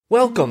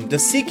Welcome to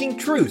Seeking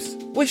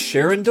Truth with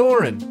Sharon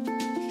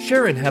Doran.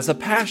 Sharon has a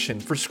passion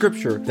for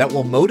Scripture that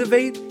will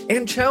motivate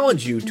and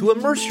challenge you to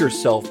immerse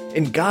yourself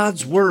in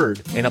God's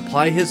Word and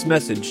apply His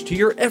message to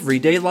your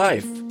everyday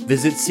life.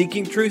 Visit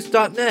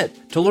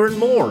seekingtruth.net to learn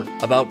more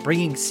about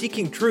bringing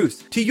Seeking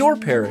Truth to your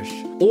parish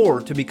or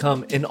to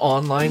become an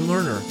online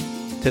learner.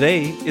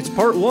 Today, it's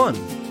part 1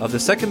 of the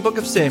second book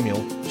of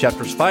Samuel,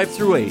 chapters 5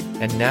 through 8.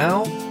 And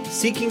now,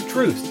 Seeking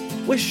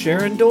Truth with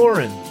Sharon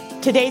Doran.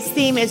 Today's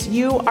theme is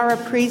You Are a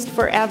Priest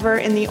Forever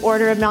in the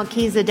Order of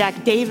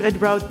Melchizedek. David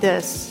wrote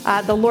this.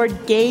 The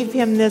Lord gave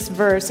him this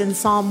verse in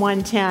Psalm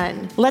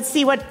 110. Let's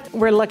see what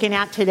we're looking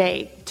at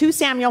today. 2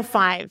 Samuel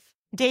 5.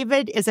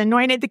 David is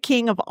anointed the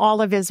king of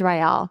all of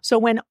Israel. So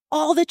when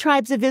all the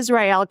tribes of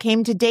Israel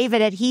came to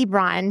David at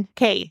Hebron,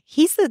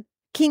 he's the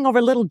king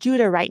over little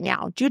Judah right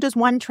now. Judah's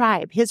one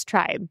tribe, his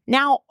tribe.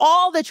 Now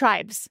all the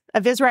tribes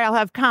of Israel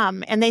have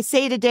come, and they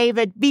say to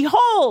David,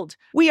 "Behold,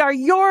 we are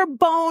your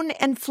bone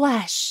and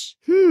flesh."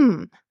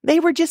 They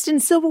were just in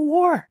civil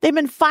war. They've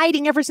been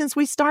fighting ever since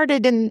we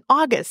started in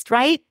August,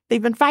 right?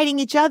 They've been fighting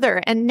each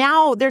other, and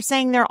now they're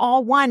saying they're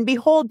all one.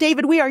 "Behold,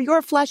 David, we are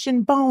your flesh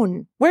and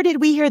bone." Where did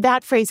we hear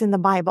that phrase in the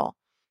Bible?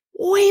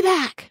 Way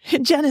back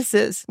in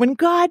Genesis, when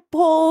God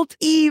pulled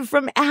Eve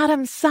from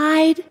Adam's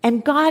side,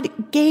 and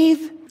God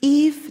gave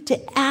Eve to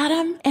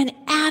Adam, and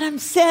Adam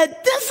said,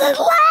 "This is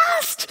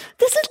last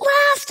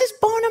is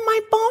bone of my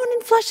bone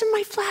and flesh of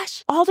my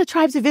flesh." All the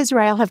tribes of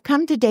Israel have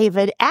come to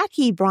David at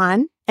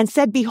Hebron and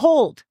said,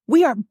 "Behold,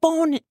 we are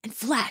bone and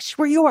flesh.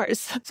 We're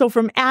yours." So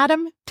from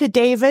Adam to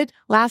David,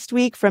 last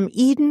week from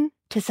Eden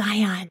to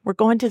Zion. We're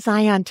going to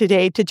Zion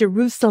today, to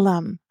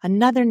Jerusalem,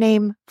 another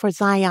name for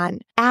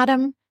Zion.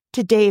 Adam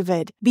to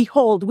David,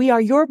 "Behold, we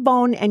are your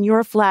bone and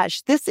your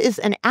flesh." This is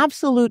an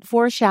absolute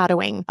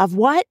foreshadowing of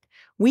what?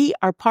 We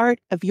are part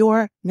of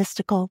your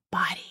mystical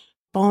body.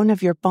 Bone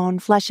of your bone,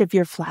 flesh of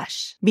your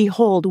flesh.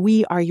 Behold,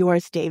 we are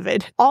yours,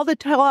 David. All the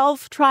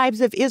 12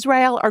 tribes of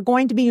Israel are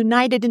going to be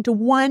united into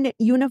one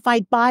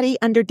unified body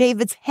under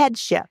David's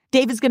headship.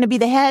 David's going to be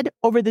the head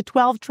over the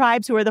 12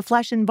 tribes who are the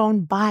flesh and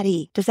bone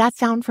body. Does that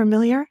sound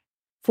familiar?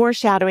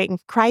 Foreshadowing.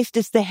 Christ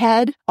is the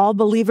head. All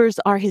believers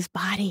are his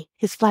body,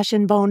 his flesh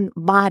and bone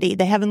body.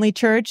 The heavenly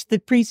church, the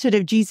priesthood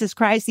of Jesus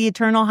Christ, the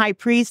eternal high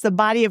priest, the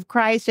body of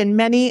Christ, and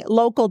many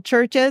local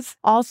churches.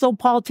 Also,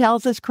 Paul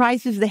tells us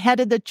Christ is the head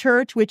of the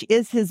church, which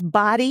is his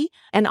body.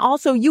 And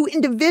also, you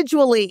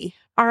individually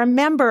are a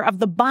member of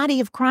the body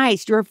of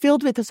Christ. You're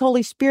filled with his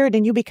Holy Spirit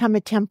and you become a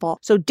temple.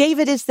 So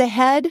David is the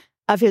head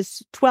of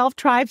his 12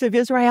 tribes of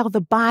Israel,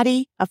 the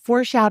body, a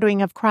foreshadowing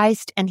of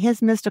Christ and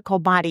his mystical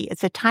body.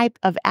 It's a type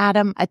of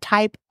Adam, a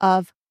type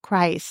of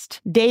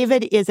Christ.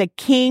 David is a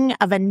king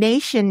of a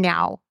nation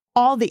now,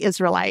 all the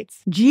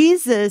Israelites.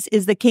 Jesus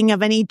is the king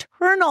of an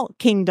eternal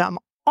kingdom,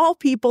 all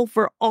people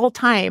for all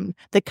time.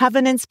 The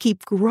covenants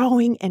keep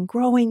growing and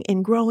growing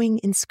and growing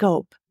in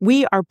scope.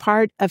 We are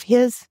part of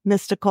his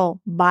mystical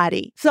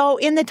body. So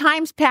in the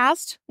times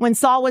past, when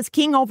Saul was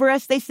king over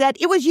us, they said,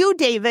 "It was you,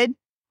 David."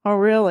 Oh,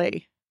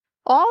 really?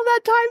 All that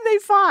time they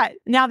fought.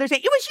 Now they're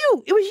saying, it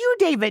was you,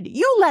 David.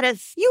 You led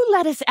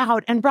us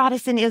out and brought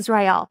us in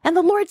Israel. And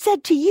the Lord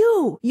said to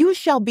you, "You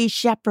shall be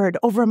shepherd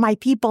over my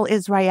people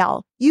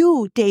Israel.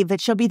 You,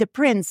 David, shall be the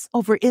prince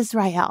over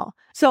Israel."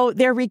 So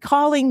they're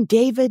recalling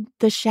David,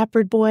 the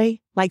shepherd boy,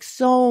 like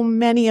so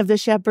many of the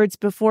shepherds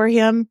before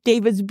him.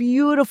 David's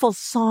beautiful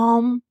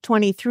Psalm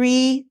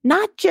 23,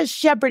 not just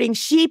shepherding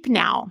sheep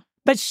now,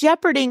 but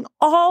shepherding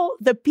all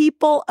the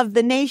people of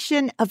the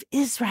nation of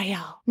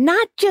Israel.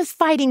 Not just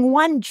fighting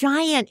one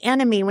giant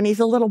enemy when he's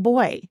a little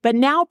boy, but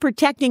now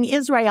protecting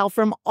Israel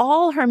from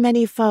all her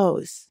many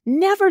foes.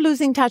 Never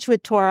losing touch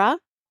with Torah,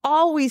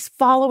 always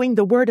following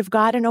the word of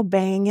God and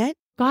obeying it.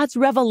 God's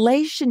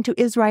revelation to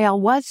Israel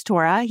was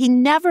Torah. He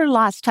never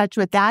lost touch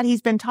with that.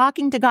 He's been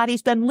talking to God.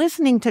 He's been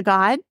listening to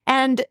God.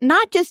 And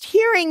not just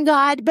hearing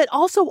God, but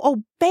also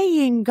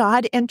obeying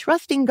God and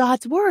trusting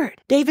God's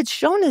word. David's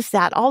shown us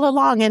that all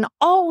along, and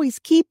always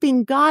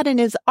keeping God in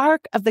his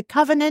ark of the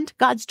covenant,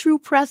 God's true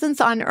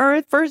presence on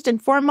earth, first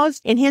and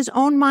foremost in his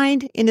own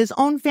mind, in his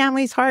own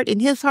family's heart,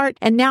 in his heart,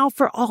 and now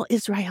for all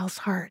Israel's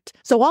heart.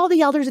 So all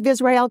the elders of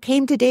Israel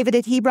came to David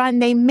at Hebron.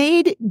 They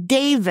made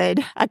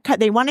David,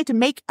 they wanted to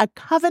make a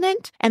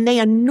covenant, and they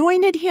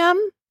anointed him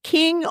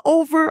king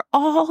over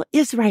all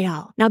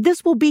Israel. Now,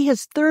 this will be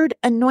his third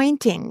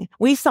anointing.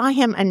 We saw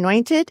him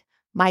anointed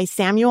by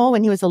Samuel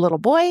when he was a little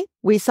boy.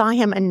 We saw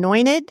him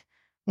anointed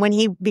when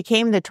he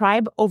became the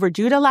tribe over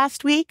Judah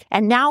last week.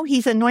 And now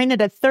he's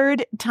anointed a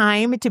third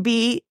time to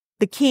be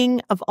the king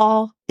of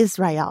all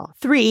Israel.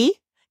 3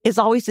 is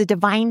always a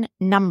divine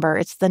number.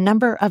 It's the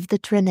number of the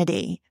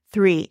Trinity.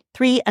 Three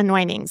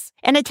anointings.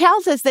 And it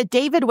tells us that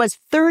David was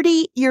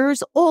 30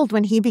 years old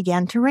when he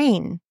began to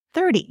reign.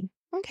 30.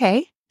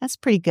 Okay. That's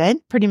pretty good,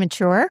 pretty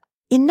mature.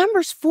 In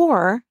Numbers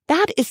 4,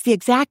 that is the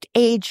exact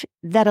age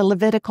that a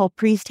Levitical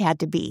priest had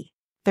to be,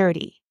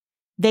 30.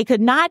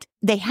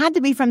 They had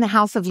to be from the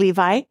house of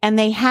Levi, and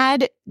they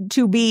had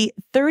to be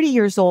 30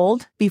 years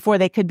old before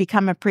they could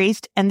become a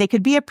priest, and they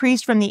could be a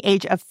priest from the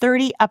age of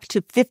 30 up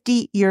to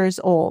 50 years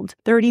old.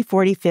 30,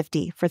 40,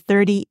 50 for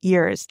 30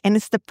 years. And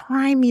it's the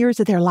prime years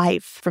of their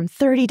life. From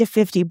 30 to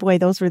 50, boy,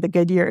 those were the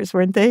good years,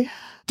 weren't they?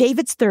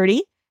 David's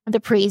 30. The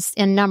priests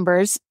in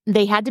Numbers,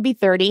 they had to be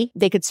 30.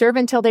 They could serve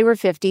until they were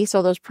 50,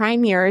 so those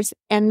prime years,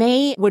 and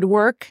they would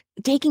work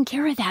taking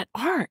care of that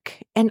ark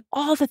and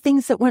all the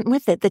things that went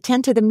with it, the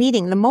tent of the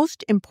meeting. The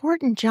most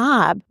important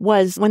job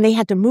was when they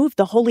had to move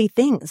the holy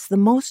things, the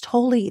most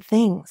holy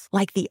things,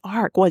 like the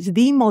ark was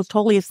the most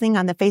holiest thing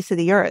on the face of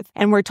the earth.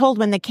 And we're told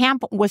when the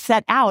camp was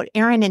set out,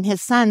 Aaron and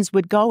his sons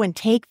would go and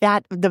take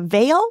the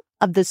veil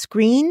of the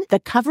screen, the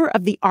cover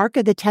of the Ark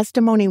of the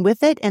Testimony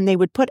with it, and they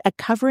would put a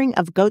covering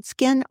of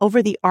goatskin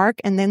over the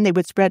Ark, and then they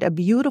would spread a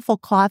beautiful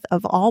cloth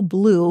of all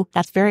blue.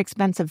 That's very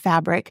expensive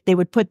fabric. They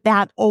would put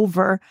that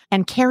over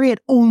and carry it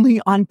only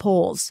on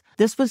poles.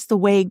 This was the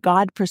way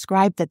God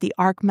prescribed that the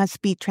Ark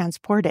must be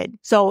transported.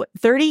 So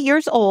 30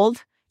 years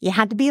old, you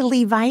had to be a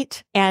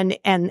Levite, and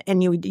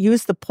you would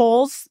use the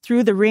poles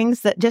through the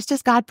rings that just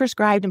as God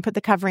prescribed and put the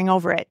covering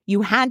over it.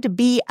 You had to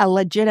be a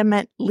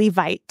legitimate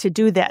Levite to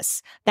do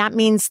this. That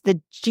means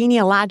the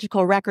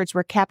genealogical records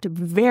were kept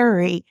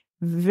very,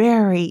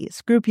 very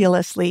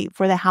scrupulously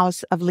for the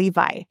house of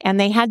Levi. And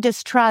they had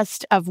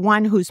distrust of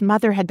one whose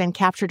mother had been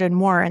captured in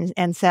war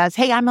and says,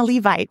 hey, I'm a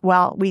Levite.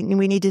 Well, we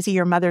need to see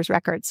your mother's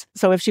records.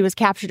 So if she was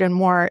captured in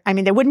war,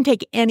 they wouldn't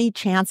take any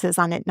chances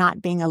on it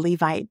not being a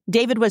Levite.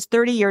 David was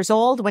 30 years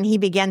old when he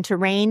began to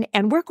reign.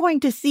 And we're going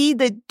to see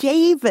that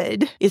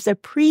David is a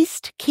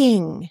priest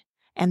king.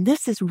 And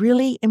this is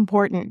really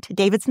important.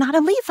 David's not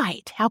a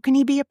Levite. How can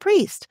he be a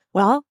priest?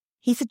 Well,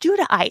 he's a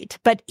Judahite,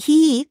 but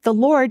the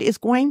Lord, is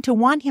going to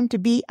want him to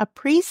be a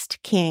priest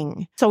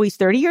king. So he's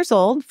 30 years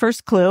old,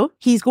 first clue.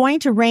 He's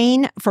going to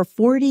reign for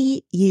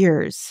 40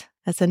 years.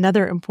 That's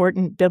another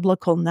important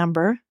biblical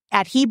number.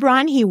 At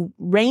Hebron, he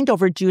reigned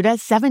over Judah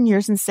 7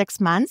 years and 6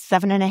 months,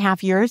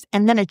 7.5 years.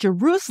 And then at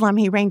Jerusalem,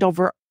 he reigned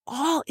over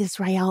all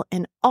Israel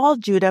and all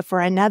Judah for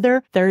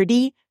another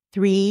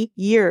 33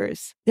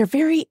 years.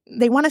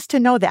 They want us to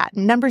know that.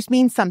 Numbers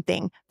mean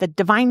something. The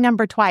divine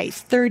number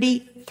twice,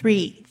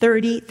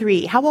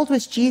 33. How old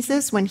was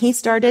Jesus when he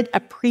started a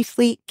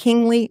priestly,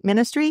 kingly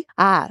ministry?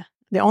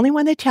 The only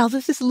one that tells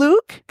us is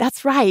Luke.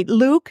 That's right.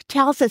 Luke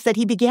tells us that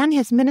he began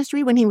his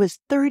ministry when he was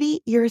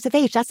 30 years of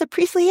age. That's a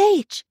priestly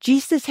age.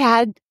 Jesus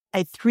had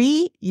a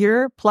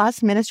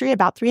 3-year-plus ministry,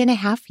 about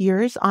 3.5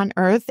 years on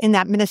earth in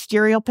that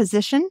ministerial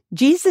position.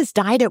 Jesus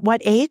died at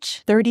what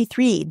age?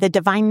 33, the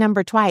divine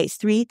number twice,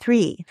 3.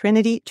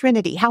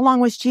 Trinity. How long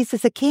was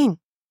Jesus a king?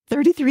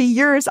 33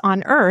 years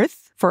on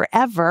earth,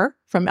 forever,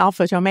 from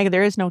Alpha to Omega.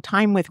 There is no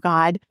time with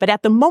God. But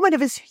at the moment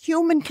of his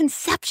human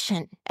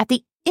conception, at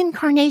the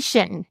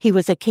incarnation, he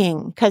was a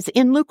king. Because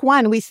in Luke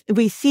 1,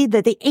 we see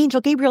that the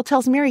angel Gabriel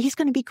tells Mary he's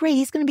going to be great.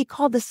 He's going to be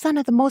called the Son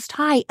of the Most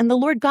High, and the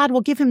Lord God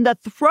will give him the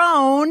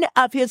throne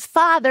of his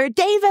father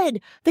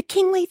David, the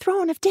kingly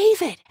throne of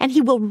David. And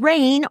he will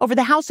reign over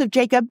the house of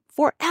Jacob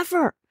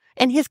forever.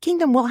 And his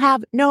kingdom will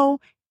have no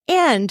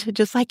end,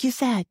 just like you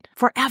said,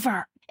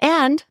 forever.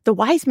 And the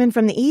wise men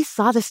from the east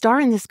saw the star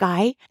in the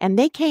sky, and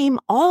they came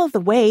all the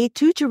way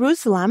to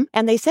Jerusalem,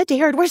 and they said to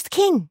Herod, where's the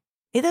king?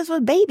 It is a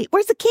baby.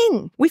 Where's the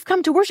king? We've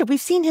come to worship. We've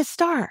seen his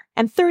star.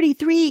 And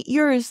 33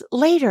 years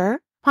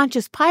later,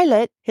 Pontius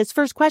Pilate, his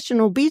first question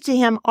will be to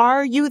him,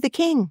 are you the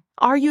king?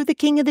 Are you the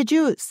king of the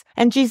Jews?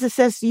 And Jesus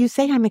says, you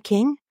say I'm a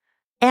king?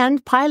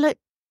 And Pilate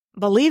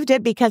believed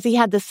it because he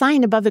had the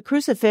sign above the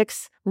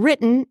crucifix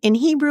written in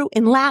Hebrew,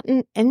 in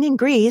Latin, and in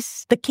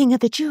Greece, the king of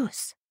the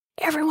Jews.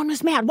 Everyone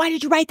was mad. Why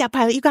did you write that,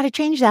 Pilate? You got to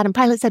change that. And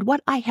Pilate said,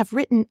 what I have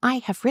written,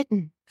 I have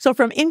written. So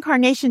from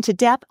incarnation to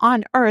death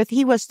on earth,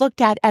 he was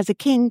looked at as a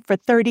king for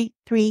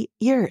 33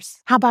 years.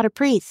 How about a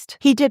priest?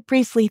 He did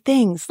priestly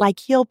things like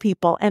heal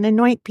people and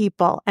anoint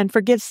people and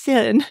forgive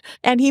sin.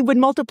 And he would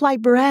multiply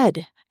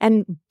bread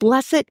and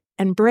bless it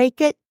and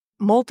break it,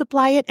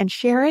 multiply it and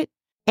share it.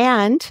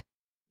 And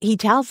he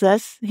tells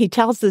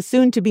the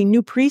soon to be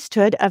new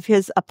priesthood of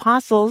his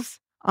apostles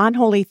on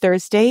Holy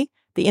Thursday,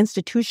 the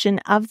institution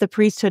of the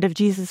priesthood of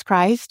Jesus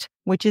Christ,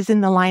 which is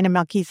in the line of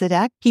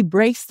Melchizedek. He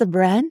breaks the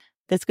bread.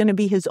 That's going to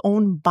be his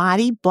own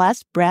body,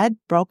 blessed bread,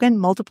 broken,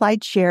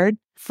 multiplied, shared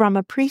from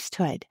a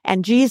priesthood.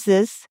 And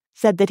Jesus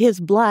said that his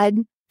blood,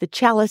 the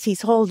chalice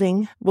he's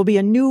holding, will be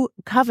a new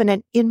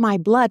covenant in my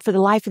blood for the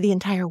life of the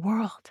entire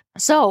world.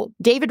 So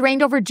David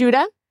reigned over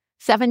Judah,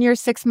 7 years,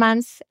 6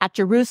 months. At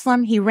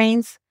Jerusalem, he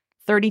reigns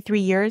 33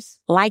 years.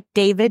 Like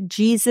David,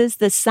 Jesus,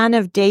 the son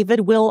of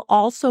David, will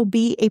also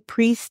be a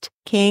priest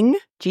king.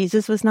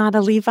 Jesus was not a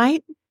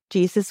Levite.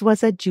 Jesus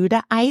was a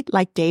Judahite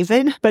like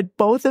David, but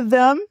both of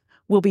them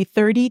will be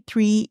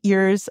 33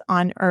 years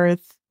on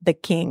earth the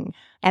king.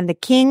 And the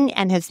king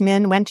and his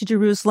men went to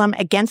Jerusalem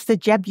against the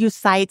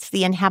Jebusites,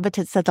 the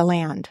inhabitants of the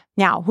land.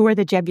 Now, who are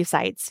the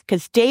Jebusites?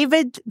 Because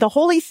David, the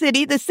holy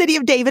city, the city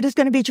of David is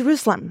going to be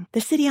Jerusalem,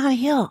 the city on a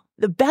hill,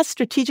 the best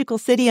strategical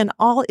city in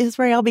all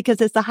Israel because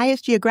it's the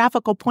highest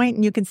geographical point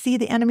and you can see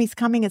the enemies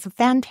coming. It's a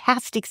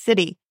fantastic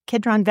city.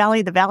 Kidron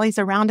Valley, the valleys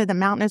around it, the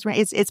mountains,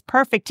 it's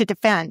perfect to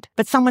defend.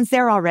 But someone's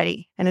there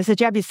already, and it's the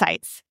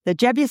Jebusites. The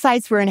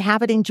Jebusites were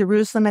inhabiting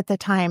Jerusalem at the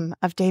time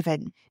of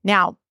David.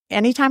 Now,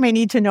 anytime I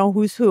need to know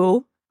who's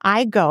who,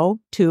 I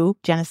go to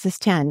Genesis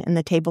 10 in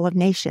the Table of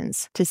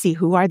Nations to see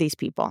who are these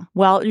people.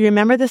 Well, you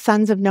remember the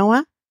sons of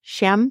Noah?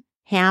 Shem,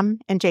 Ham,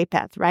 and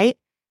Japheth, right?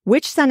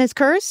 Which son is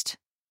cursed?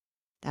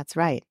 That's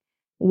right.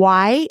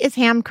 Why is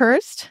Ham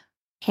cursed?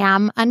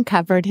 Ham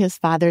uncovered his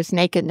father's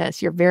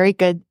nakedness. You're very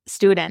good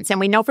students. And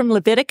we know from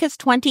Leviticus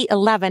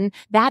 20:11,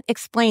 that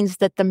explains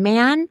that the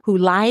man who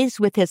lies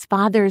with his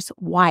father's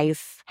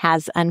wife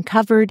has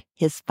uncovered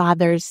his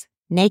father's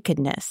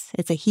nakedness.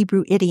 It's a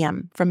Hebrew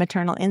idiom from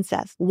maternal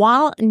incest.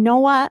 While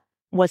Noah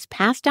was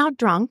passed out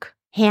drunk,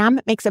 Ham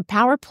makes a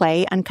power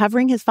play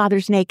uncovering his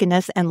father's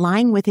nakedness and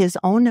lying with his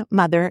own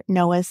mother,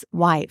 Noah's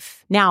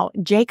wife. Now,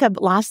 Jacob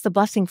lost the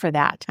blessing for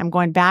that. I'm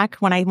going back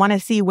when I want to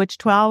see which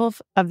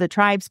 12 of the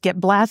tribes get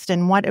blessed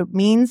and what it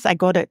means. I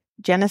go to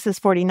Genesis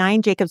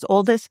 49, Jacob's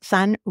oldest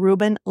son,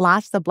 Reuben,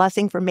 lost the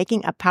blessing for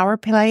making a power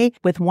play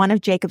with one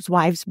of Jacob's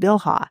wives,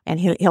 Bilhah, and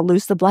he'll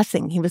lose the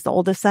blessing. He was the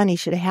oldest son. He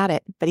should have had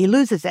it, but he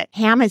loses it.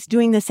 Ham is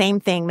doing the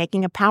same thing,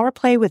 making a power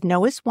play with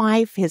Noah's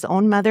wife, his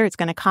own mother. It's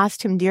going to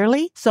cost him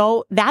dearly.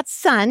 So that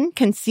son,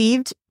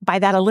 conceived by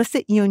that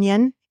illicit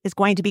union, is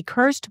going to be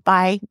cursed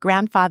by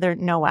grandfather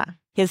Noah.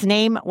 His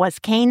name was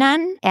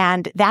Canaan,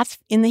 and that's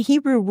in the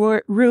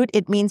Hebrew root.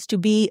 It means to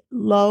be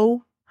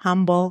low,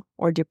 humble,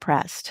 or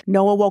depressed.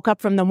 Noah woke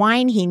up from the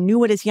wine. He knew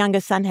what his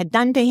youngest son had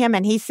done to him,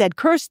 and he said,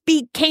 "Cursed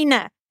be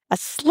Canaan. A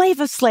slave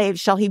of slaves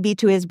shall he be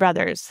to his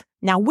brothers."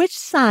 Now, which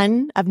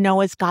son of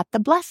Noah's got the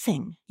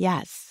blessing?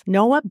 Yes,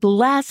 Noah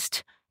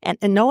blessed. And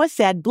Noah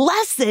said,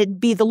 "Blessed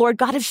be the Lord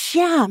God of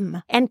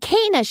Shem, and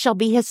Canaan shall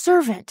be his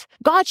servant.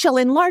 God shall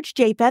enlarge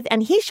Japheth,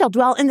 and he shall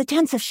dwell in the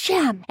tents of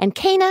Shem, and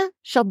Canaan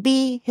shall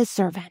be his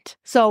servant."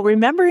 So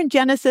remember in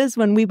Genesis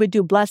when we would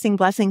do blessing,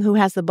 who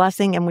has the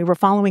blessing, and we were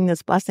following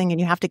this blessing, and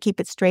you have to keep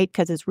it straight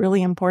because it's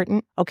really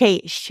important.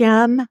 Okay,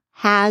 Shem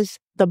has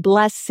the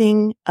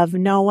blessing of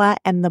Noah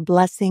and the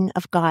blessing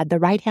of God, the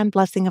right-hand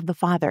blessing of the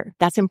Father.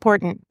 That's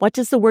important. What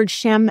does the word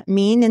Shem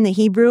mean in the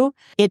Hebrew?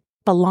 It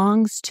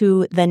belongs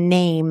to the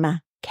name,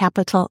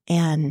 capital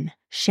N.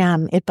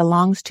 Shem, it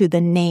belongs to the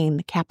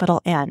name,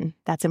 capital N.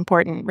 That's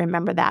important.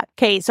 Remember that.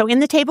 Okay, so in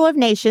the Table of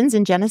Nations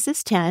in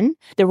Genesis 10,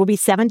 there will be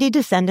 70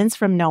 descendants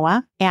from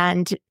Noah,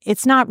 and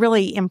it's not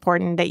really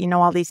important that you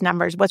know all these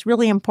numbers. What's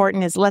really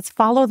important is let's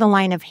follow the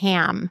line of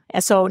Ham.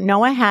 So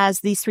Noah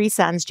has these three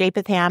sons,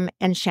 Japheth, Ham,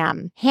 and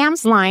Shem.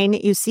 Ham's line,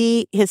 you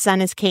see his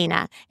son is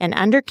Canaan, and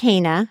under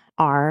Canaan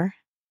are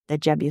the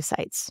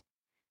Jebusites,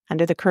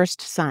 under the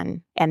cursed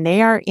son. And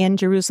they are in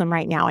Jerusalem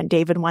right now, and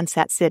David wants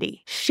that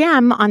city.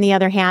 Shem, on the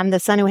other hand, the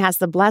son who has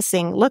the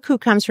blessing, look who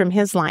comes from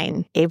his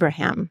line,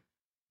 Abraham.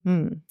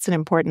 It's an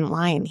important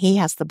line. He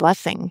has the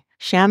blessing.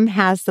 Shem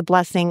has the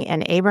blessing,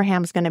 and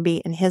Abraham's going to be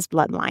in his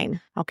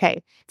bloodline.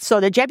 Okay, so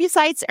the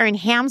Jebusites are in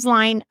Ham's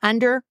line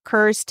under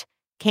cursed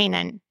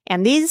Canaan.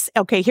 And these,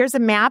 okay, here's a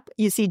map.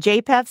 You see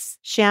Japheth's,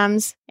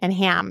 Shem's, and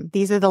Ham.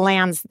 These are the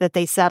lands that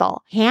they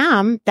settle.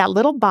 Ham, that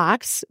little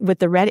box with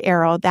the red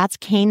arrow, that's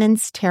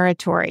Canaan's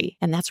territory.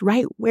 And that's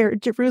right where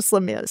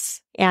Jerusalem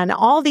is. And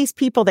all these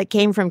people that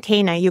came from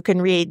Canaan, you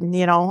can read,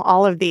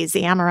 all of these,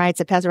 the Amorites,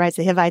 the Pezzorites,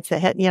 the Hivites,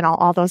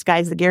 all those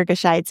guys, the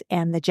Girgashites,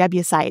 and the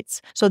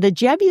Jebusites. So the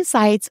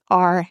Jebusites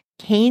are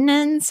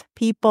Canaan's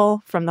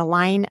people from the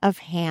line of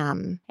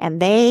Ham,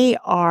 and they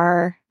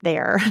are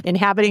there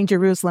inhabiting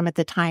Jerusalem at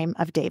the time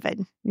of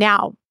David.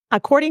 Now,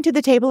 according to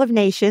the Table of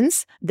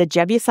Nations, the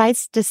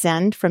Jebusites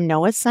descend from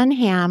Noah's son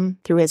Ham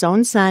through his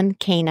own son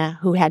Canaan,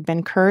 who had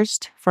been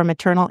cursed for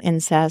maternal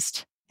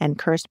incest and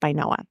cursed by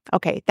Noah.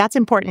 Okay, that's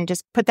important.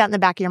 Just put that in the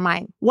back of your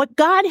mind. What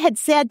God had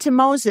said to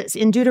Moses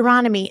in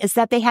Deuteronomy is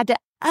that they had to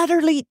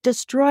utterly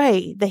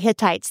destroy the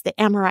Hittites, the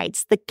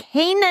Amorites, the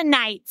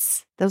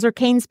Canaanites. Those are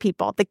Cain's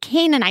people, the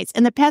Canaanites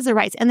and the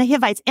Pezzorites and the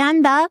Hivites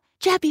and the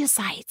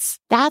Jebusites.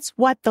 That's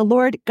what the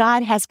Lord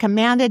God has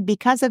commanded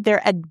because of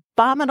their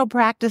abominable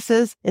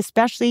practices,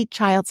 especially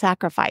child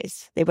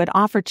sacrifice. They would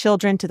offer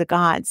children to the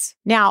gods.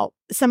 Now,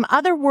 some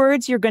other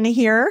words you're going to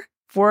hear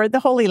for the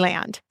Holy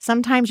Land.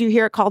 Sometimes you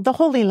hear it called the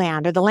Holy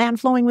Land or the land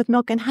flowing with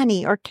milk and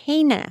honey or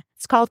Canaan.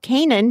 It's called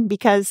Canaan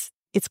because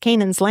it's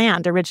Canaan's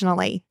land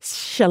originally.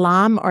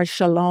 Shalom or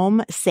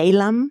Shalom,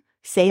 Salem,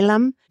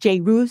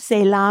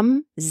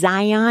 Jerusalem,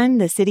 Zion,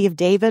 the city of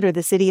David or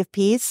the city of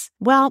peace.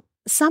 Well,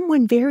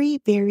 someone very,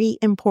 very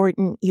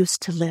important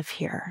used to live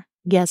here.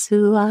 Guess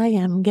who I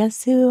am?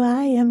 Guess who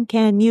I am?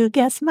 Can you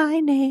guess my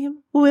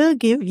name? We'll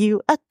give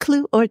you a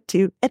clue or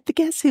two at the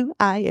Guess Who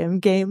I Am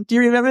game. Do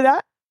you remember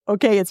that?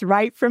 Okay, it's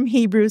right from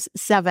Hebrews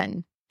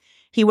 7.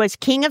 He was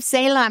king of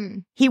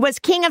Salem. He was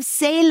king of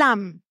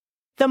Salem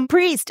the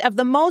priest of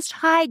the Most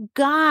High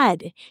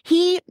God.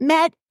 He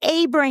met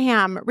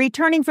Abraham,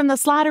 returning from the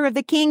slaughter of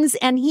the kings,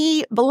 and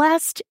he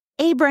blessed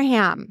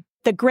Abraham.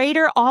 The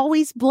greater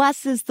always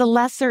blesses the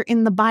lesser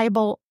in the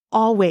Bible,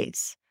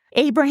 always.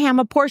 Abraham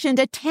apportioned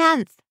a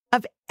tenth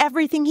of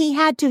everything he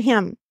had to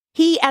him.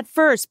 He at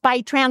first,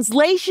 by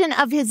translation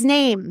of his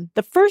name,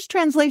 the first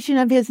translation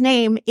of his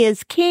name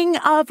is King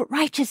of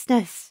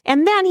Righteousness.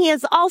 And then he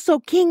is also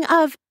King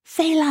of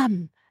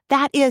Salem.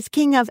 That is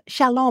King of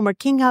Shalom, or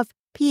King of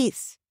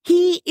Peace.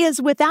 He is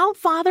without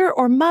father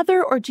or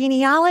mother or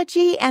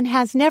genealogy and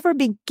has never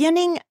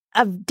beginning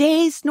of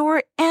days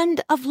nor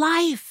end of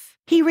life.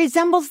 He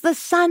resembles the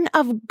Son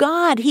of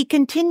God. He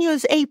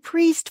continues a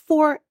priest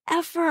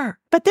forever.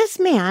 But this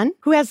man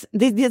who has,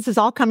 this is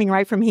all coming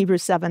right from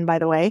Hebrews 7, by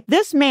the way.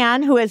 This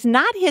man who has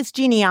not his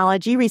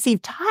genealogy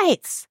received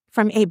tithes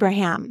from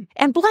Abraham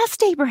and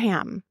blessed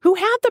Abraham, who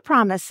had the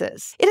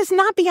promises. It is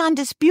not beyond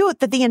dispute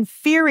that the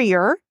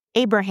inferior,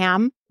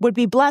 Abraham, would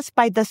be blessed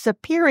by the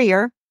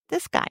superior,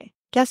 this guy.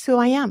 Guess who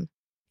I am?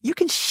 You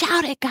can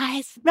shout it,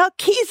 guys.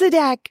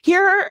 Melchizedek.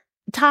 Here,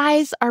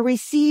 tithes are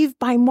received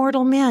by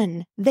mortal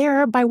men,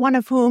 there by one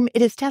of whom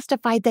it is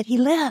testified that he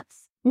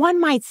lives. One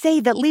might say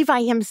that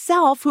Levi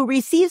himself, who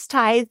receives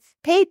tithes,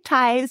 paid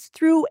tithes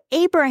through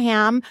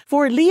Abraham,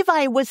 for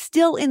Levi was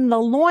still in the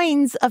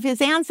loins of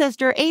his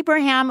ancestor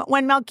Abraham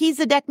when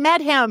Melchizedek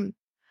met him.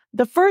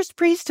 The first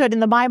priesthood in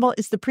the Bible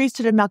is the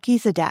priesthood of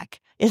Melchizedek.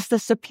 It's the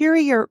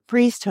superior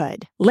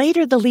priesthood.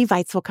 Later, the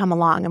Levites will come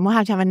along, and we'll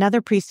have to have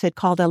another priesthood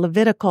called a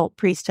Levitical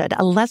priesthood,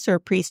 a lesser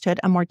priesthood,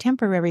 a more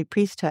temporary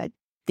priesthood.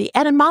 The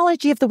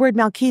etymology of the word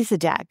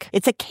Melchizedek,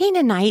 it's a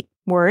Canaanite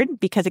word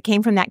because it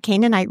came from that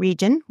Canaanite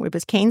region, where it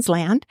was Cain's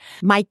land.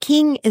 My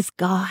king is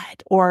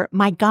God, or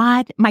my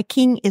God, my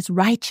king is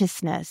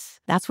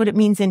righteousness. That's what it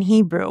means in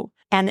Hebrew.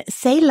 And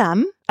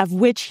Salem, of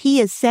which he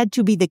is said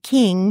to be the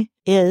king,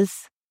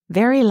 is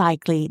very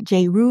likely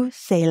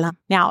Jerusalem.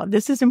 Now,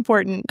 this is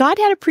important. God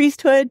had a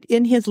priesthood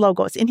in his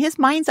logos. In his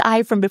mind's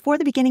eye, from before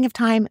the beginning of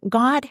time,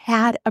 God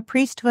had a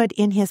priesthood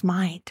in his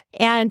mind.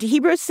 And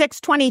Hebrews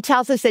 6:20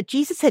 tells us that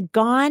Jesus had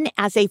gone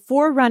as a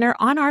forerunner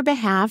on our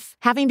behalf,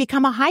 having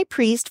become a high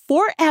priest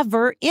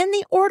forever in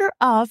the order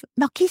of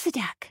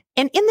Melchizedek.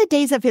 And in the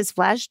days of his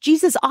flesh,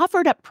 Jesus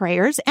offered up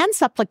prayers and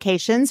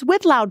supplications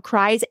with loud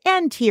cries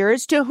and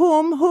tears to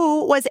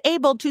who was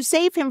able to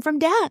save him from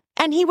death.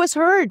 And he was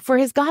heard for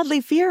his godly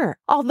fear.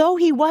 Although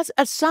he was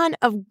a son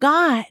of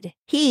God,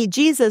 he,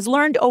 Jesus,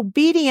 learned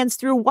obedience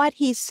through what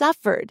he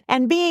suffered.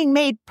 And being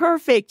made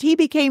perfect, he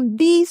became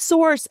the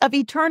source of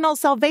eternal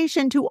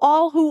salvation to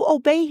all who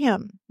obey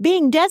him,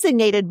 being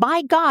designated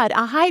by God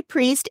a high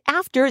priest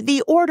after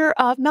the order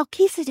of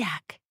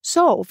Melchizedek.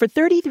 So, for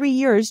 33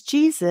 years,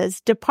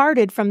 Jesus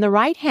departed from the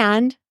right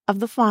hand of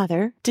the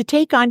Father to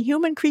take on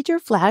human creature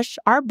flesh,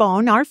 our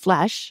bone, our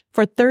flesh,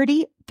 for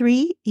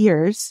 33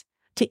 years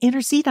to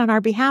intercede on our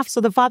behalf so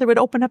the Father would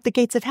open up the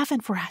gates of heaven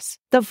for us.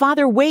 The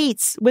Father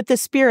waits with the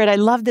Spirit. I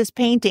love this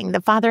painting.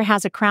 The Father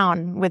has a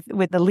crown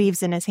with the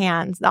leaves in his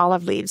hands, the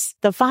olive leaves.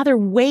 The Father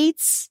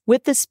waits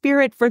with the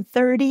Spirit for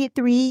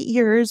 33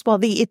 years while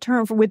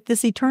with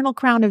this eternal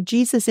crown of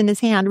Jesus in his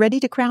hand, ready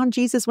to crown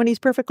Jesus when he's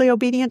perfectly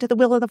obedient to the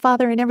will of the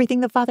Father and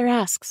everything the Father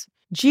asks.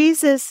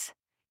 Jesus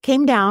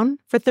came down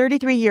for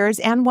 33 years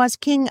and was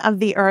king of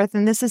the earth.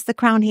 And this is the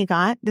crown he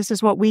got. This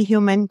is what we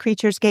human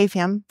creatures gave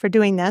him for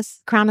doing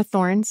this, crown of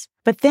thorns.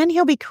 But then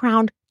he'll be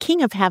crowned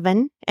king of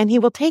heaven, and he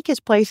will take his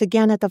place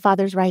again at the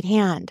Father's right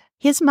hand.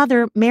 His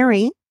mother,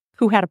 Mary,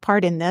 who had a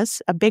part in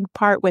this, a big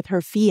part with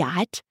her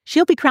fiat,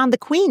 she'll be crowned the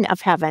queen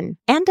of heaven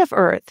and of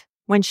earth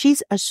when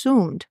she's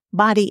assumed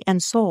body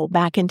and soul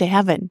back into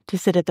heaven to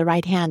sit at the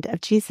right hand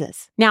of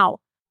Jesus. Now,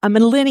 a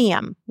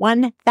millennium,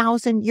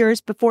 1,000 years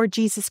before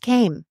Jesus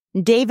came,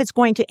 David's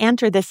going to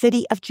enter the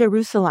city of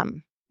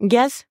Jerusalem.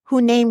 Guess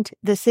who named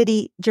the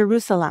city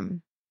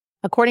Jerusalem?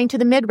 According to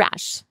the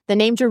Midrash, the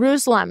name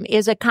Jerusalem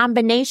is a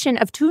combination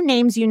of two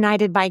names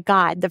united by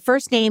God. The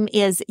first name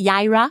is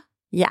Yireh,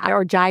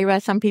 or Jireh,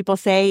 some people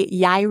say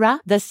Yireh.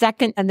 The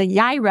second, and the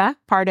Yireh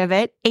part of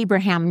it,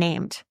 Abraham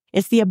named.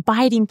 It's the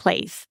abiding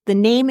place, the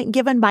name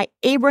given by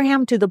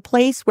Abraham to the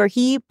place where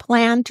he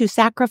planned to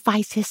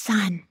sacrifice his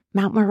son.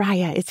 Mount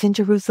Moriah, it's in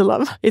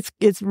Jerusalem.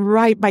 It's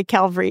right by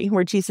Calvary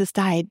where Jesus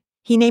died.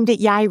 He named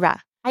it Yireh.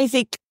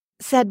 Isaac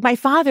said, my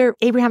father,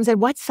 Abraham said,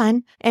 what,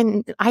 son?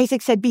 And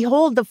Isaac said,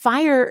 behold, the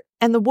fire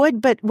and the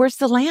wood, but where's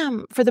the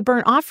lamb for the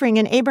burnt offering?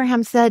 And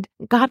Abraham said,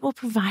 God will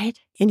provide.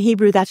 In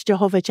Hebrew, that's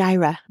Jehovah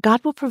Jireh.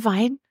 God will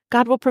provide.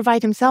 God will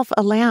provide himself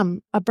a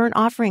lamb, a burnt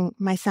offering,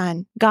 my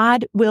son.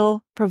 God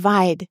will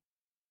provide.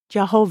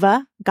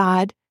 Jehovah,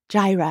 God,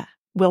 Jireh,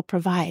 will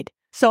provide.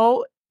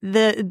 So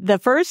the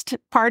first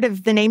part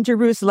of the name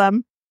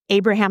Jerusalem,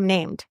 Abraham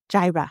named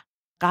Jireh.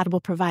 God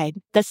will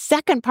provide. The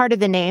second part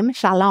of the name,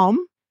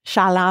 Shalom,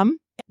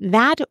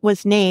 that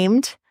was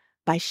named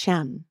by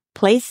Shem,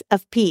 place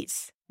of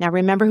peace. Now,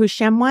 remember who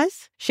Shem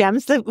was?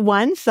 Shem's the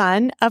one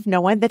son of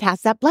Noah that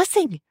has that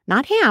blessing.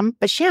 Not Ham,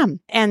 but Shem.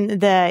 And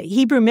the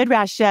Hebrew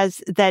Midrash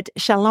says that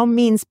Shalom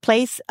means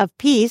place of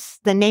peace.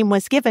 The name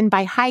was given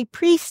by high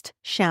priest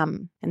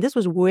Shem. And this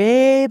was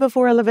way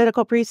before a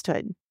Levitical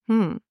priesthood.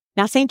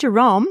 Now, St.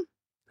 Jerome,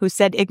 who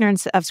said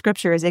ignorance of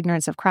Scripture is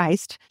ignorance of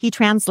Christ, he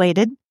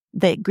translated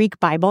the Greek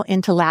Bible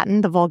into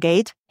Latin, the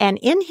Vulgate. And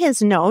in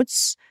his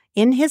notes,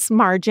 in his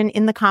margin,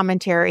 in the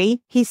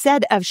commentary, he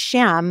said of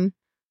Shem,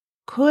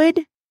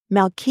 could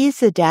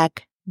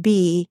Melchizedek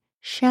be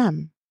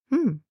Shem?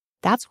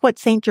 That's what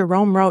St.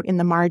 Jerome wrote in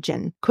the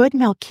margin. Could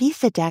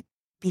Melchizedek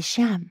be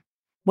Shem?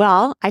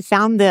 Well, I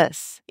found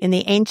this in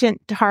the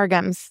ancient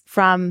Targums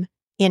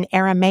in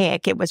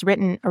Aramaic. It was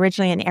written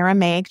originally in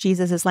Aramaic,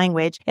 Jesus'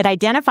 language. It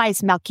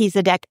identifies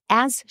Melchizedek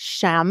as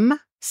Shem,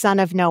 son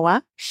of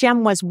Noah.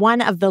 Shem was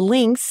one of the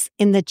links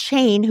in the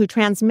chain who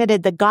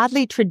transmitted the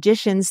godly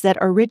traditions that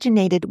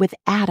originated with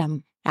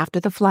Adam.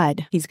 After the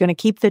flood, he's going to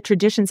keep the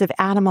traditions of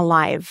Adam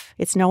alive.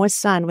 It's Noah's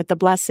son with the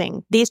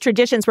blessing. These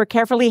traditions were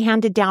carefully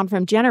handed down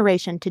from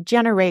generation to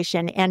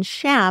generation, and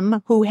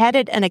Shem, who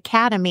headed an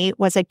academy,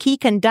 was a key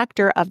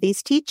conductor of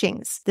these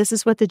teachings. This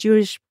is what the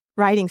Jewish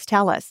writings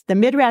tell us. The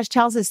Midrash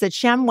tells us that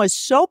Shem was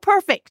so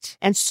perfect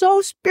and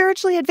so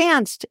spiritually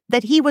advanced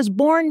that he was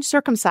born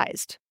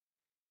circumcised.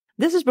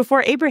 This is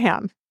before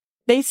Abraham.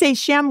 They say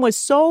Shem was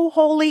so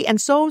holy and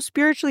so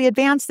spiritually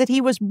advanced that he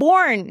was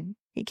born.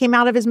 He came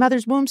out of his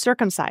mother's womb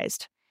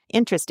circumcised.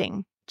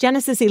 Interesting.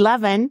 Genesis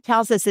 11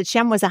 tells us that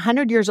Shem was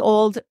 100 years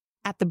old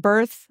at the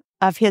birth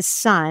of his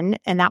son,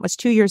 and that was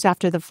 2 years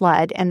after the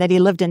flood, and that he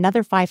lived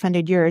another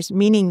 500 years,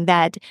 meaning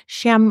that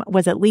Shem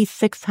was at least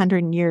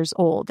 600 years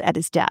old at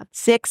his death.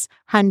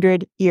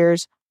 600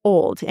 years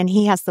old, and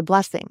he has the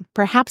blessing.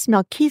 Perhaps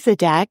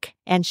Melchizedek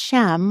and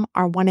Shem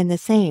are one and the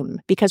same,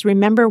 because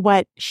remember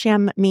what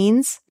Shem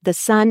means? The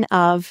son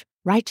of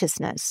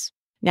righteousness.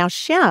 Now,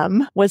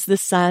 Shem was the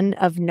son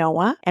of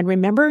Noah. And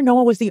remember,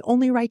 Noah was the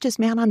only righteous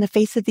man on the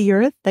face of the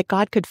earth that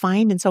God could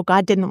find. And so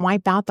God didn't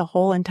wipe out the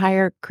whole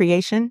entire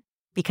creation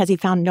because he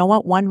found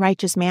Noah, one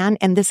righteous man.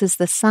 And this is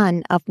the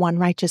son of one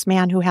righteous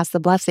man who has the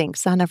blessing,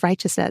 son of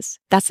righteousness.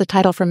 That's the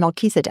title for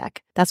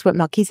Melchizedek. That's what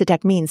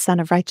Melchizedek means,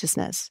 son of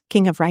righteousness,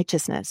 king of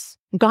righteousness.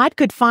 God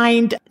could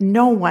find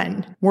no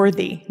one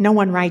worthy, no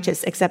one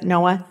righteous except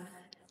Noah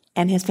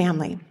and his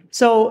family.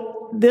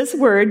 So this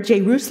word,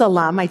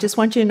 Jerusalem, I just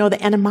want you to know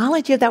the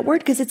etymology of that word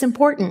because it's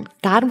important.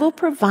 God will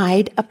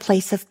provide a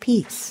place of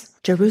peace.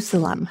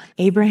 Jerusalem,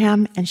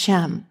 Abraham and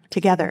Shem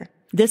together.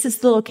 This is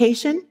the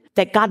location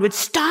that God would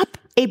stop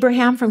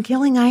Abraham from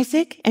killing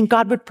Isaac, and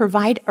God would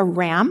provide a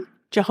ram.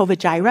 Jehovah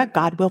Jireh,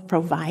 God will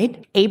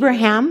provide.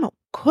 Abraham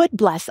could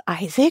bless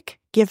Isaac,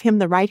 give him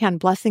the right-hand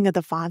blessing of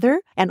the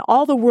Father, and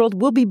all the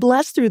world will be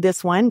blessed through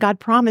this one.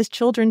 God promised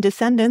children,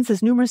 descendants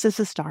as numerous as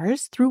the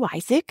stars through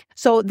Isaac.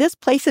 So this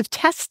place of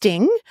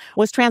testing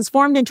was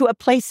transformed into a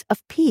place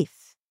of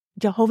peace.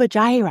 Jehovah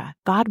Jireh,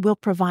 God will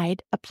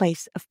provide a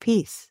place of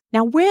peace.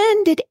 Now,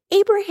 when did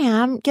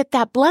Abraham get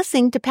that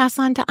blessing to pass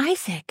on to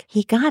Isaac?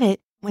 He got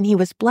it when he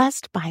was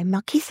blessed by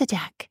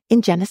Melchizedek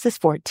in Genesis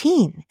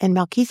 14. And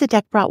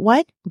Melchizedek brought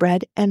what?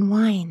 Bread and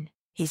wine.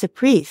 He's a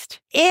priest.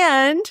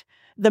 And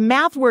the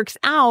math works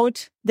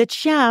out that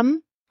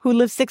Shem, who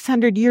lived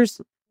 600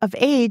 years of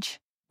age,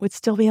 would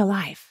still be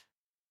alive.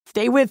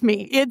 Stay with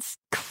me. It's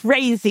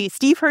crazy.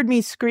 Steve heard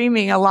me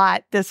screaming a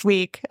lot this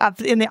week up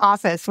in the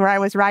office where I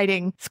was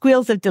writing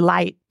squeals of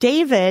delight.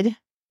 David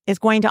is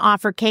going to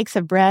offer cakes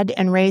of bread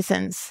and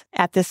raisins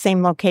at this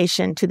same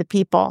location to the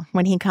people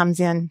when he comes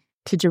in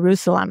to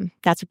Jerusalem.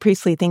 That's a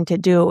priestly thing to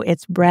do.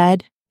 It's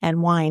bread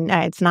and wine.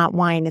 It's not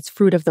wine. It's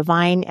fruit of the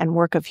vine and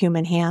work of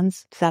human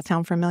hands. Does that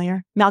sound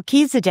familiar?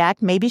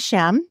 Melchizedek, maybe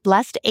Shem,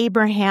 blessed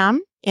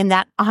Abraham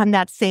on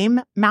that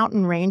same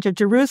mountain range of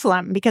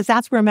Jerusalem, because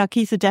that's where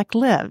Melchizedek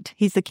lived.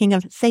 He's the king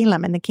of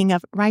Salem and the king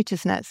of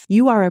righteousness.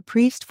 You are a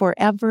priest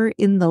forever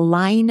in the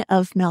line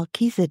of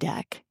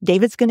Melchizedek.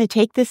 David's going to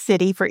take this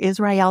city for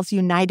Israel's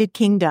united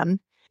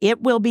kingdom.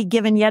 It will be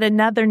given yet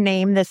another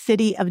name, the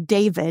city of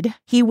David.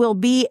 He will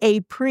be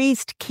a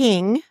priest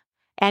king.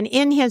 And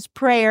in his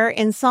prayer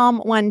in Psalm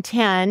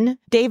 110,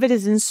 David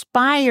is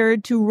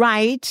inspired to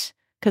write,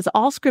 because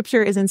all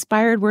scripture is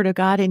inspired word of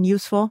God and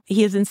useful.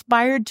 He is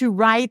inspired to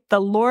write, the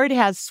Lord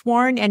has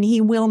sworn and he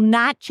will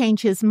not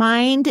change his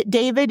mind.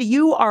 David,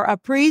 you are a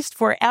priest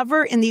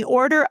forever in the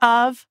order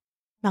of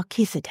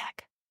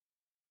Melchizedek.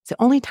 It's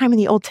the only time in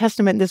the Old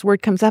Testament this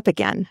word comes up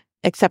again,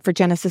 except for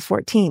Genesis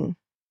 14.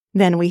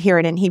 Then we hear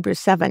it in Hebrews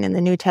 7 in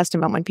the New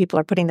Testament when people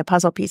are putting the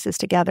puzzle pieces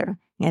together.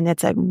 And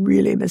it's a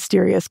really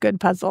mysterious, good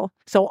puzzle.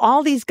 So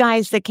all these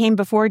guys that came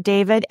before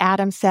David,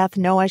 Adam, Seth,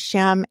 Noah,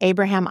 Shem,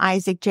 Abraham,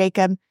 Isaac,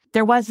 Jacob,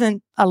 there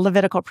wasn't a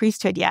Levitical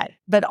priesthood yet.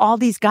 But all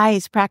these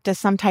guys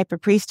practiced some type of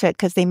priesthood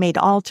because they made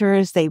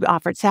altars, they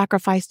offered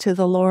sacrifice to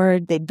the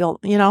Lord, they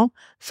built,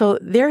 So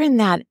they're in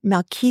that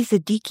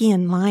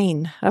Melchizedekian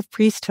line of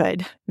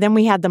priesthood. Then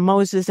we had the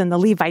Moses and the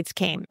Levites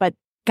came. But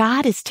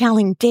God is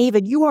telling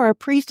David, you are a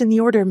priest in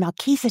the order of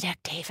Melchizedek,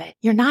 David.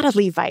 You're not a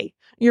Levite.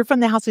 You're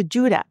from the house of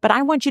Judah, but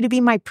I want you to be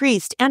my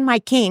priest and my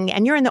king,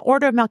 and you're in the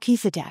order of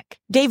Melchizedek.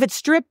 David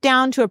stripped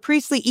down to a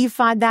priestly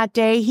ephod that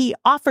day. He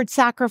offered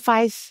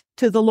sacrifice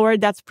to the Lord.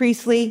 That's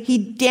priestly. He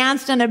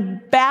danced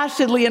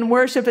unabashedly in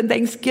worship and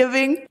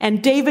thanksgiving.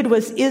 And David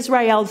was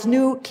Israel's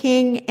new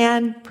king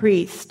and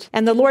priest.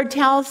 And the Lord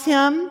tells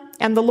him,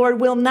 and the Lord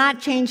will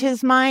not change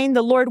his mind.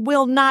 The Lord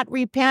will not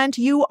repent.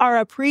 You are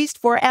a priest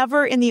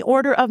forever in the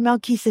order of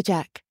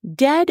Melchizedek.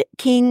 Dead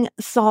King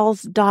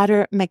Saul's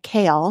daughter,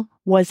 Michal,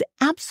 was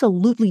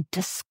absolutely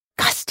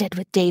disgusted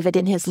with David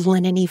in his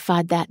linen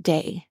ephod that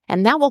day.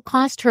 And that will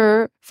cost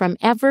her from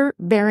ever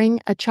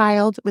bearing a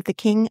child with the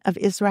king of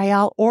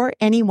Israel or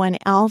anyone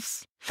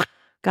else.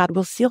 God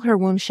will seal her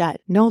womb shut,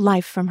 no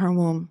life from her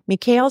womb.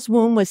 Michal's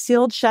womb was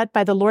sealed shut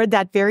by the Lord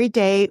that very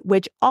day,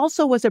 which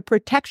also was a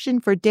protection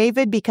for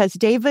David because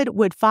David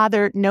would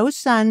father no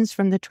sons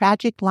from the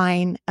tragic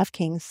line of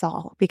King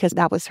Saul, because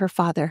that was her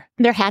father.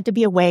 There had to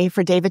be a way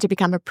for David to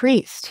become a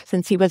priest,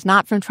 since he was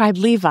not from tribe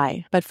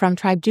Levi, but from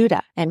tribe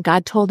Judah. And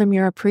God told him,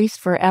 you're a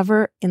priest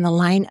forever in the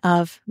line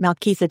of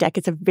Melchizedek.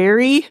 It's a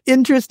very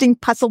interesting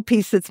puzzle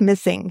piece that's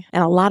missing,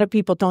 and a lot of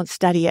people don't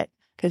study it,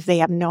 because they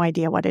have no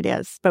idea what it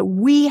is. But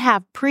we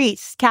have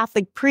priests,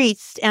 Catholic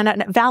priests, and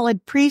a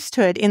valid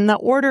priesthood in the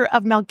order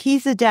of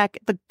Melchizedek,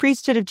 the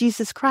priesthood of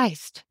Jesus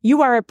Christ.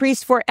 You are a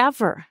priest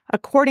forever,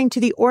 according to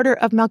the order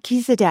of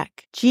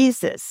Melchizedek.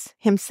 Jesus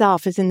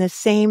himself is in the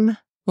same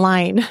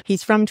line.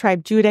 He's from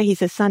tribe Judah.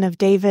 He's a son of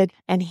David,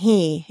 and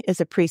he is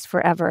a priest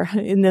forever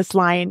in this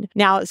line.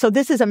 Now, so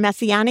this is a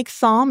messianic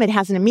psalm. It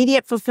has an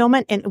immediate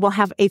fulfillment and will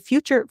have a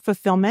future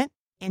fulfillment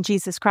in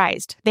Jesus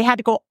Christ. They had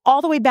to go all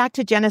the way back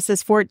to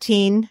Genesis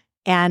 14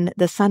 and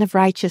the Son of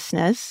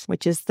Righteousness,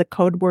 which is the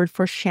code word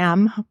for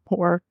Shem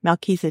or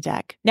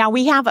Melchizedek. Now,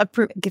 we have a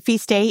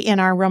feast day in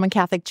our Roman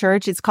Catholic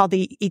Church. It's called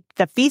the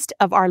Feast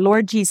of our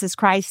Lord Jesus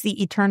Christ, the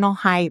Eternal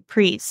High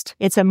Priest.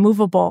 It's a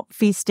movable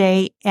feast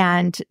day,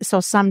 and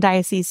so some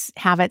dioceses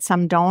have it,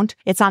 some don't.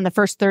 It's on the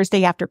first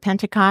Thursday after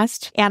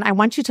Pentecost. And I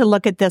want you to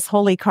look at this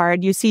holy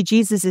card. You see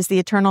Jesus is the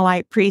Eternal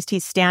High Priest.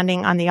 He's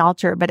standing on the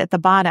altar, but at the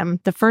bottom,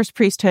 the first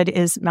priesthood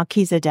is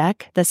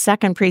Melchizedek. The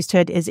second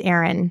priesthood is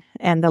Aaron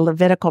and the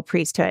Levitical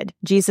priesthood.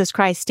 Jesus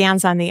Christ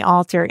stands on the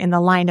altar in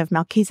the line of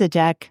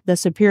Melchizedek, the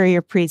superior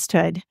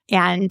priesthood.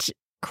 And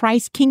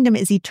Christ's kingdom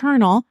is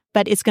eternal,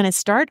 but it's going to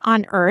start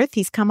on earth.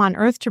 He's come on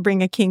earth to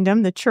bring a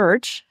kingdom, the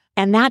church.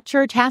 And that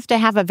church has to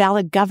have a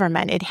valid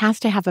government. It has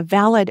to have a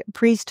valid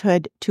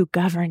priesthood to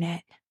govern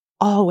it.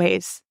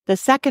 Always. The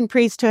second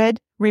priesthood,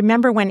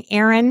 remember when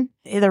Aaron,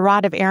 the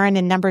rod of Aaron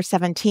in number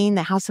 17,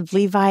 the house of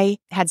Levi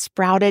had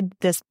sprouted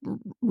this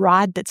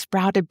rod that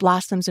sprouted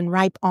blossoms and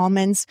ripe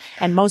almonds.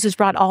 And Moses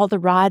brought all the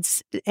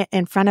rods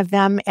in front of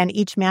them, and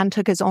each man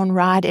took his own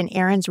rod, and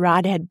Aaron's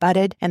rod had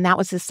budded. And that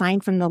was a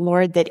sign from the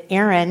Lord that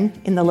Aaron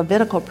in the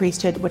Levitical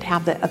priesthood would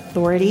have the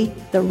authority.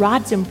 The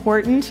rod's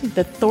important.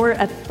 The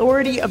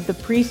authority of the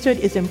priesthood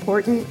is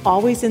important,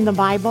 always in the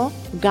Bible.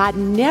 God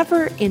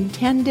never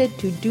intended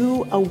to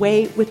do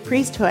away with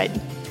priesthood,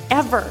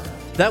 ever.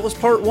 That was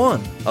part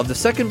 1 of the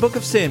second book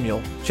of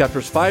Samuel,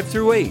 chapters 5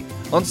 through 8,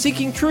 on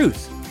Seeking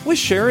Truth with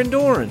Sharon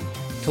Doran.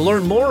 To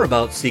learn more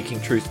about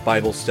Seeking Truth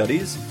Bible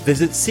studies,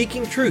 visit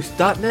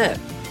seekingtruth.net.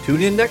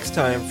 Tune in next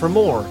time for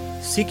more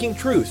Seeking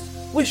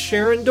Truth with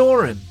Sharon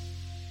Doran.